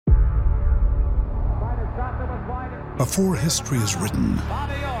Before history is written,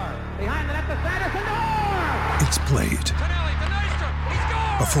 it's played.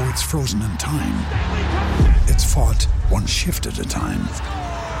 Before it's frozen in time, it's fought one shift at a time.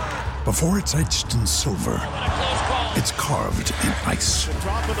 Before it's etched in silver, it's carved in ice.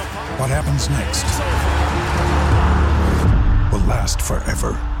 What happens next will last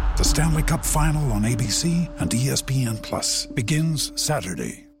forever. The Stanley Cup Final on ABC and ESPN Plus begins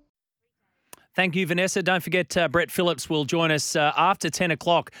Saturday. Thank you, Vanessa. Don't forget Brett Phillips will join us after 10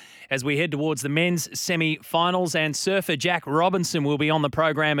 o'clock as we head towards the men's semi-finals, and surfer Jack Robinson will be on the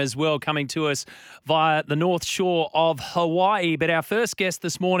program as well, coming to us via the North Shore of Hawaii. But our first guest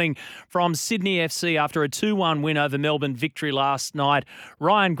this morning from Sydney FC after a 2-1 win over Melbourne Victory last night,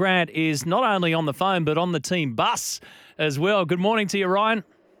 Ryan Grant, is not only on the phone but on the team bus as well. Good morning to you, Ryan.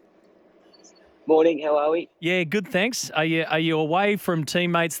 Morning, how are we? Yeah, good, thanks. Are you away from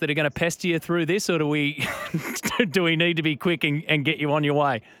teammates that are going to pester you through this, or do we need to be quick and get you on your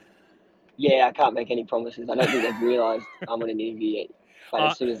way? Yeah, I can't make any promises. I don't think they've realised I'm on an interview yet.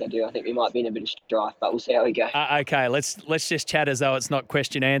 But as soon as they do, I think we might be in a bit of strife, but we'll see how we go. Okay, let's just chat as though it's not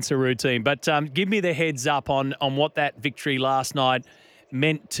question-answer routine. But give me the heads up on what that victory last night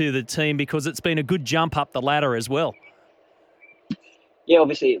meant to the team, because it's been a good jump up the ladder as well. Yeah,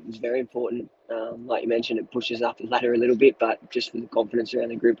 obviously it was very important. Like you mentioned, it pushes up the ladder a little bit, but just for the confidence around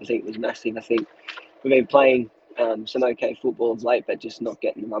the group, I think it was massive. I think we've been playing some okay football of late, but just not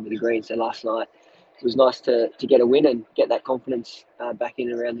getting the rub of the green. So last night it was nice to get a win and get that confidence back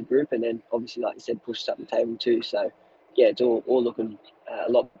in and around the group, and then obviously, like you said, pushed up the table too. So yeah, it's all looking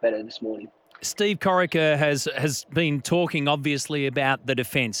a lot better this morning. Steve Corica has been talking obviously about the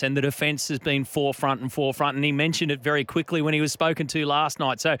defence, and the defence has been forefront, and he mentioned it very quickly when he was spoken to last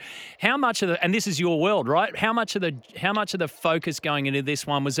night. So how much of and this is your world, right? How much of the focus going into this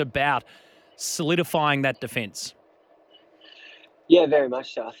one was about solidifying that defence? Yeah, very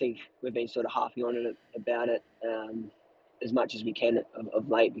much so. I think we've been sort of harping on it about it as much as we can of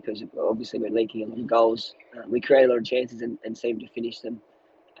late, because obviously we're leaking a lot of goals. We create a lot of chances and seem to finish them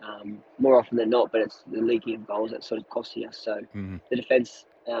more often than not, but it's the leaking of goals that's sort of costing us. So the defence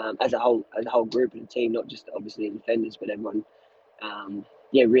as a whole group and a team, not just obviously the defenders, but everyone,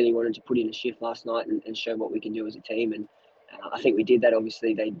 really wanted to put in a shift last night and show what we can do as a team. And I think we did that.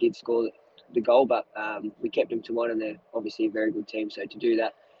 Obviously, they did score the goal, but we kept them to 1, and they're obviously a very good team. So to do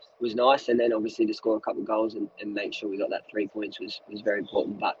that was nice. And then obviously to score a couple of goals and make sure we got that 3 points was very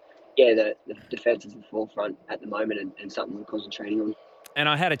important. But yeah, the defence is the forefront at the moment and something we're concentrating on. And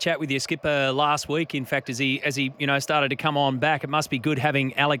I had a chat with your skipper last week, in fact, as he started to come on back. It must be good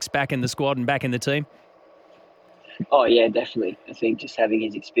having Alex back in the squad and back in the team. Oh, yeah, definitely. I think just having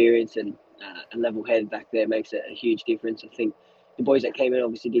his experience and a level head back there makes a huge difference. I think the boys that came in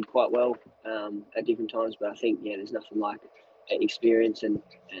obviously did quite well at different times, but I think, there's nothing like experience and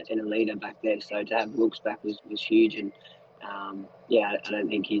a leader back there. So to have Wilkes back was huge. And, I don't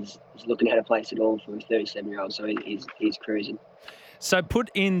think he's looking out of place at all for a 37-year-old. So he's cruising. So put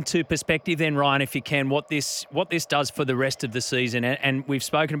into perspective then, Ryan, if you can, what this does for the rest of the season. And we've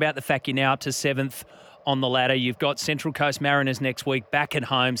spoken about the fact you're now up to 7th on the ladder. You've got Central Coast Mariners next week back at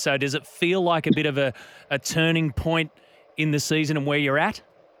home. So does it feel like a bit of a turning point in the season and where you're at?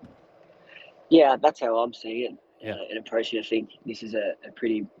 Yeah, that's how I'm seeing it. Yeah. And approaching, I think this is a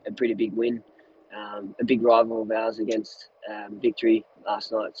pretty big win. A big rival of ours against Victory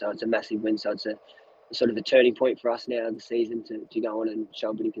last night. So it's a massive win. So it's a sort of a turning point for us now in the season to go on and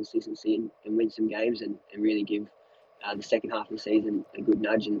show a bit of consistency and win some games and really give the second half of the season a good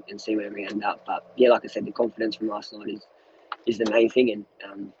nudge and see where we end up. But yeah, like I said, the confidence from last night is the main thing,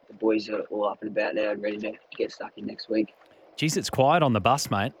 and the boys are all up and about now and ready to get stuck in next week. Geez, it's quiet on the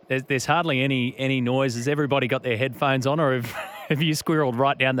bus, mate. There's hardly any noise. Has everybody got their headphones on, or have you squirreled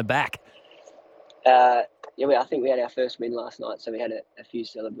right down the back? I think we had our first win last night, so we had a few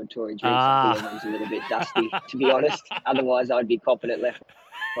celebratory drinks. I think everyone's a little bit dusty, to be honest. Otherwise, I'd be copping it left,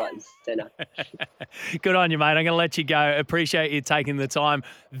 right and centre. Good on you, mate. I'm going to let you go. Appreciate you taking the time.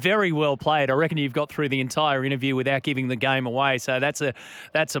 Very well played. I reckon you've got through the entire interview without giving the game away, so that's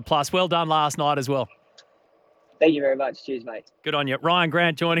a plus. Well done last night as well. Thank you very much. Cheers, mate. Good on you. Ryan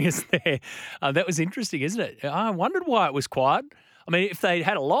Grant joining us there. That was interesting, isn't it? I wondered why it was quiet. I mean, if they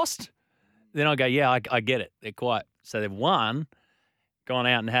had lost, then I'll go, yeah, I get it. They're quiet. So they've won, gone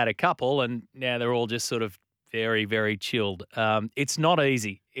out and had a couple, and now they're all just sort of very, very chilled. It's not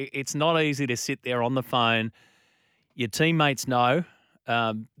easy. It's not easy to sit there on the phone. Your teammates know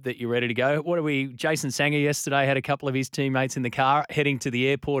that you're ready to go. Jason Sanger yesterday had a couple of his teammates in the car heading to the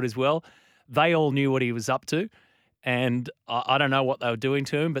airport as well. They all knew what he was up to. And I don't know what they were doing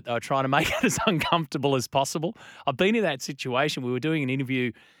to him, but they were trying to make it as uncomfortable as possible. I've been in that situation. We were doing an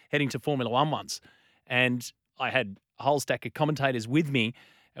interview heading to Formula One once, and I had a whole stack of commentators with me,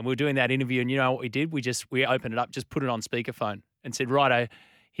 and we were doing that interview. And you know what we did? We opened it up, just put it on speakerphone, and said, "Righto,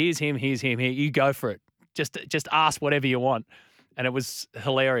 here's him. Here, you go for it. Just ask whatever you want." And it was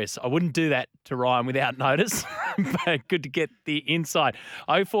hilarious. I wouldn't do that to Ryan without notice, but good to get the insight.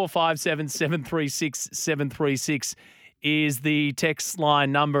 0457 736 736 is the text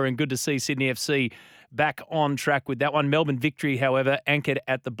line number, and good to see Sydney FC back on track with that one. Melbourne victory, however, anchored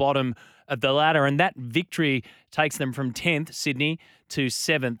at the bottom of the ladder, and that victory takes them from 10th, Sydney, to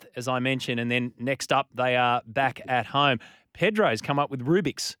 7th, as I mentioned, and then next up they are back at home. Pedro's come up with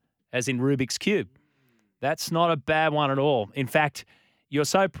Rubik's, as in Rubik's Cube. That's not a bad one at all. In fact, you're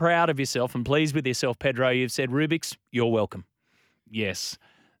so proud of yourself and pleased with yourself, Pedro, you've said, Rubik's, you're welcome. Yes,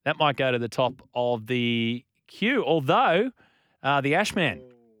 that might go to the top of the queue. Although, the Ashman,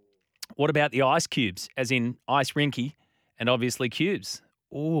 what about the ice cubes, as in ice rinky and obviously cubes?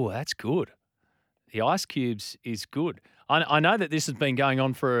 Oh, that's good. The ice cubes is good. I know that this has been going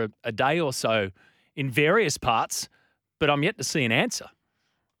on for a day or so in various parts, but I'm yet to see an answer.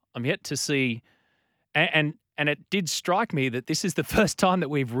 I'm yet to see... And it did strike me that this is the first time that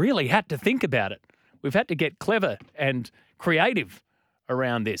we've really had to think about it. We've had to get clever and creative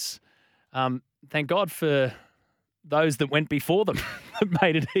around this. Thank God for those that went before them that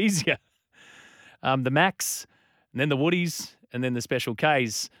made it easier. The Macs, and then the Woodies, and then the Special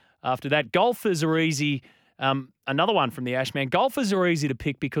Ks. After that, golfers are easy. Another one from the Ashman. Golfers are easy to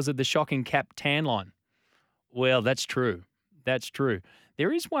pick because of the shocking cap tan line. Well, that's true. That's true.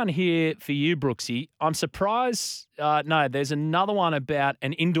 There is one here for you, Brooksy. I'm surprised. No, there's another one about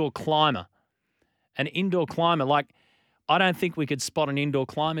an indoor climber. An indoor climber. Like, I don't think we could spot an indoor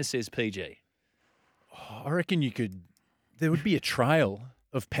climber, says PG. I reckon you could. There would be a trail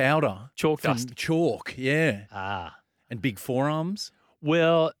of powder. Chalk dust. Chalk, yeah. And big forearms.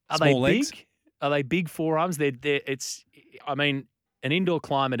 Well, are they big? Legs. Are they big forearms? I mean, an indoor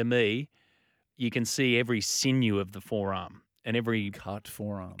climber to me, you can see every sinew of the forearm. And every cut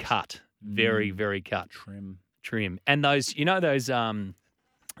forearms. Cut. Very, very cut. Trim. And those sort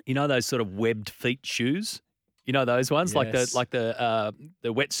of webbed feet shoes? You know those ones? Yes. Like the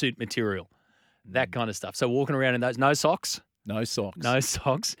wetsuit material. That kind of stuff. So walking around in those, no socks? No socks. No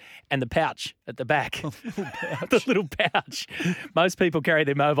socks. And the pouch at the back. Pouch. The little pouch. Most people carry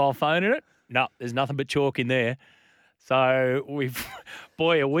their mobile phone in it. No, there's nothing but chalk in there. So are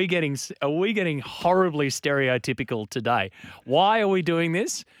we getting horribly stereotypical today? Why are we doing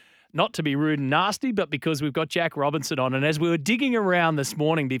this? Not to be rude and nasty, but because we've got Jack Robinson on. And as we were digging around this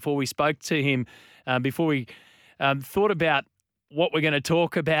morning before we spoke to him, before we thought about what we're going to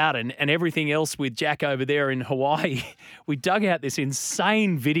talk about and everything else with Jack over there in Hawaii, we dug out this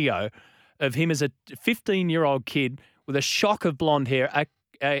insane video of him as a 15-year-old kid with a shock of blonde hair,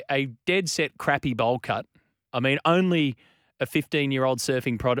 a dead set crappy bowl cut. I mean, only a 15-year-old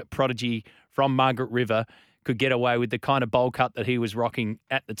surfing prodigy from Margaret River could get away with the kind of bowl cut that he was rocking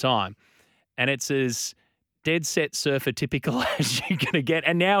at the time. And it's as dead set surfer typical as you're going to get.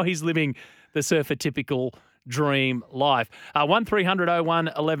 And now he's living the surfer typical dream life. 1300 01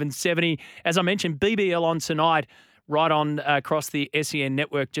 1170. As I mentioned, BBL on tonight, right on across the SEN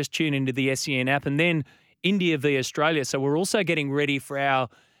network. Just tune into the SEN app. And then India v Australia. So we're also getting ready for our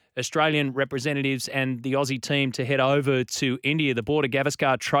Australian representatives and the Aussie team to head over to India, the Border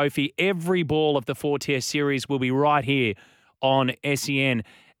Gavaskar Trophy. Every ball of the 4-test series will be right here on SEN.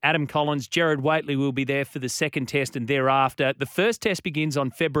 Adam Collins, Jared Waitley will be there for the second test and thereafter. The first test begins on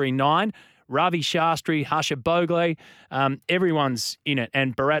February 9. Ravi Shastri, Harsha Bogle, everyone's in it,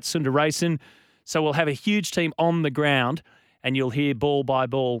 and Bharat Sundaresan. So we'll have a huge team on the ground, and you'll hear ball by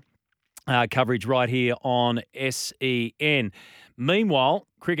ball coverage right here on SEN. Meanwhile,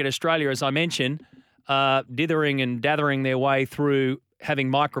 Cricket Australia, as I mentioned, dithering and dathering their way through having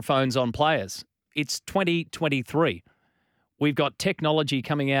microphones on players. It's 2023. We've got technology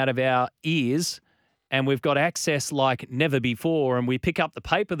coming out of our ears and we've got access like never before. And we pick up the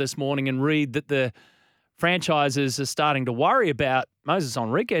paper this morning and read that the franchises are starting to worry about Moses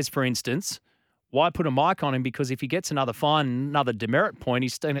Enriquez, for instance. Why put a mic on him? Because if he gets another fine, another demerit point,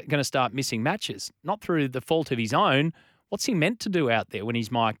 he's going to start missing matches. Not through the fault of his own. What's he meant to do out there when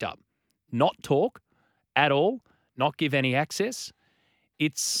he's mic'd up? Not talk at all, not give any access.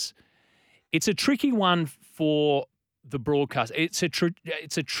 It's a tricky one for the broadcast. It's a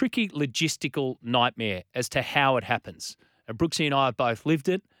tricky logistical nightmare as to how it happens. And Brooksy and I have both lived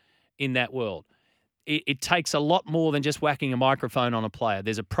it in that world. it takes a lot more than just whacking a microphone on a player.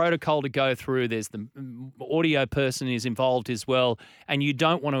 There's a protocol to go through. There's the audio person is involved as well, and you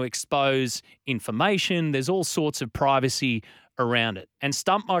don't want to expose information. There's all sorts of privacy around it. And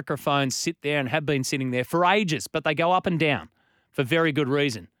stump microphones sit there and have been sitting there for ages, but they go up and down for very good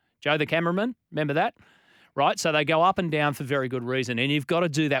reason. Joe, the cameraman, remember that? Right? So they go up and down for very good reason, and you've got to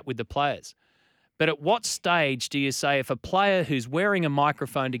do that with the players. But at what stage do you say if a player who's wearing a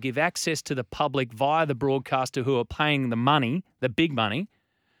microphone to give access to the public via the broadcaster who are paying the money, the big money,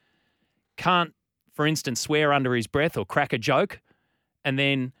 can't, for instance, swear under his breath or crack a joke and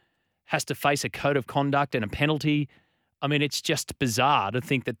then has to face a code of conduct and a penalty? I mean, it's just bizarre to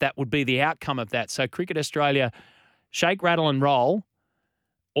think that that would be the outcome of that. So Cricket Australia, shake, rattle and roll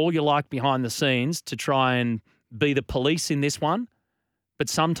all you like behind the scenes to try and be the police in this one, but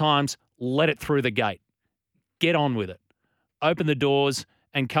sometimes let it through the gate. Get on with it. Open the doors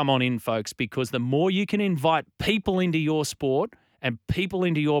and come on in, folks, because the more you can invite people into your sport and people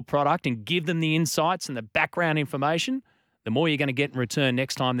into your product and give them the insights and the background information, the more you're going to get in return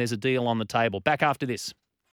next time there's a deal on the table. Back after this.